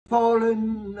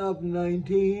fallen of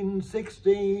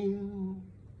 1916.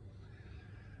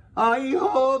 I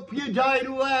hope you died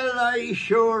well, I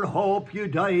sure hope you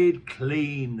died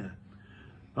clean.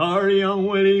 Our young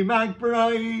Willie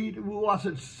McBride, was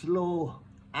it slow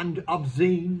and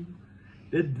obscene?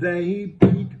 Did they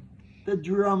beat the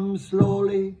drum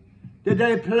slowly? Did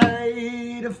they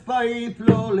play the fife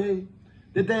lowly?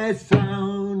 Did they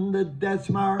sound the death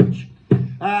march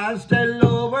as they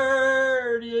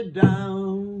lowered you down?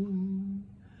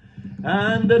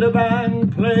 And did the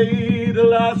band play the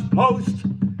last post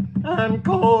and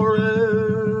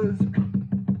chorus?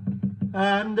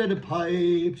 And did the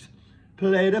pipes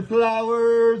play the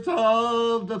flowers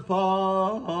of the forest?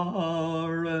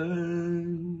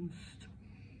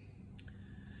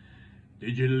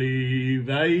 Did you leave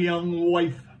a young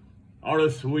wife or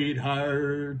a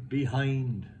sweetheart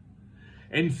behind?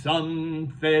 In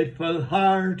some faithful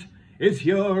heart is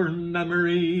your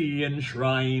memory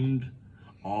enshrined.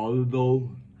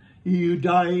 Although you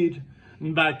died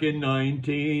back in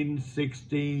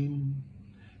 1916,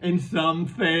 in some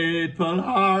faithful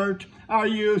heart are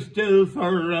you still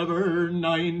forever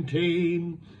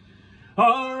 19? Or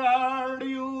are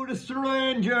you the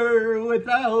stranger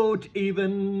without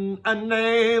even a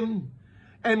name,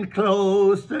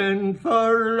 enclosed and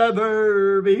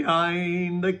forever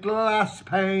behind the glass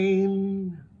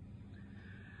pane?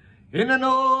 In an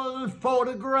old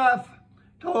photograph,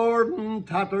 torn,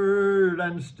 tattered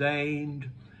and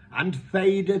stained, and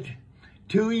faded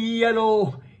to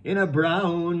yellow in a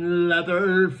brown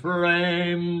leather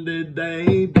frame, did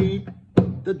they beat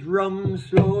the drum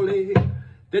slowly?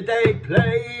 Did they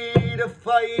play the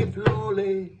fife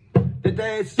lowly? Did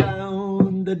they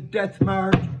sound the death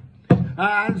march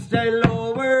as they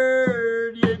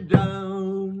lowered you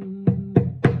down?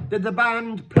 Did the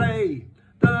band play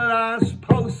the last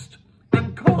post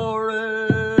and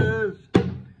chorus?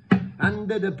 And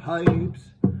did the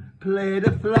pipes play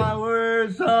the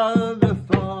flowers of the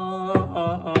forest?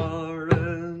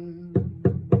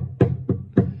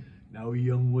 Now,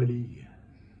 young Willie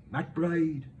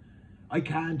McBride, I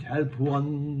can't help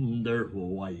wonder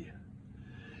why.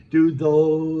 Do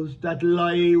those that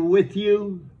lie with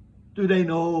you, do they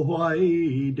know why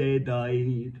they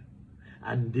died?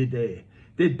 And did they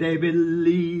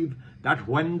believe that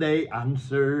when they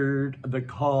answered the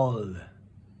call?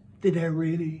 Did they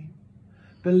really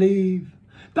believe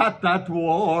that that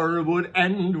war would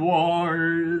end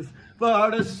wars?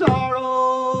 For the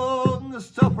sorrow, the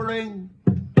suffering,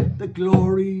 the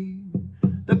glory,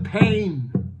 the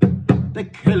pain, the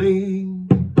killing,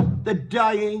 the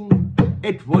dying,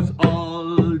 it was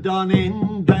all done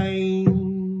in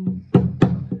vain.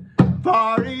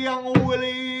 For young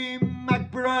Willie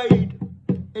McBride,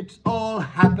 it's all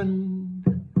happened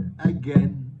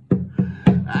again,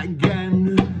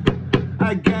 again,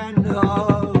 again,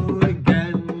 oh,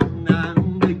 again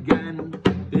and again.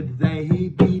 Did they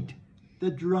beat the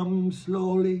drum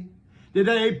slowly? Did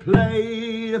they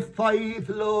play the fife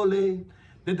lowly?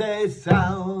 Did they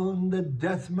sound the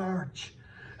death march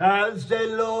as they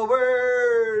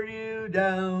lowered you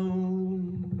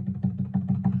down?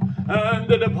 And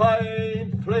did the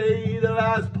pipe play the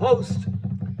last post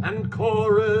and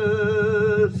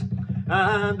chorus?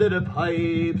 And did the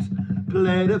pipes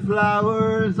play the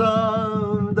flowers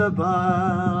of the forest?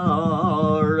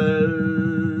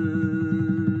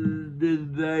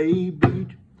 Did they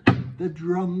beat the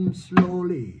drum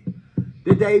slowly?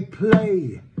 Did they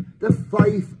play the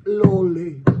fife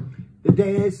lowly? Did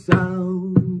they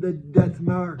sound the death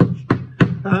march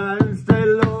as they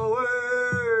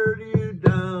lowered you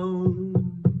down?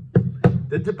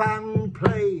 Did the band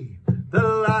play the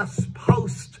last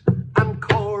post and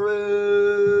chorus?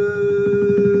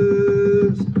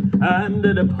 And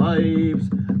did the pipes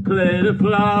play the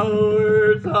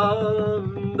flowers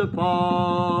of the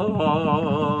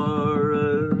forest?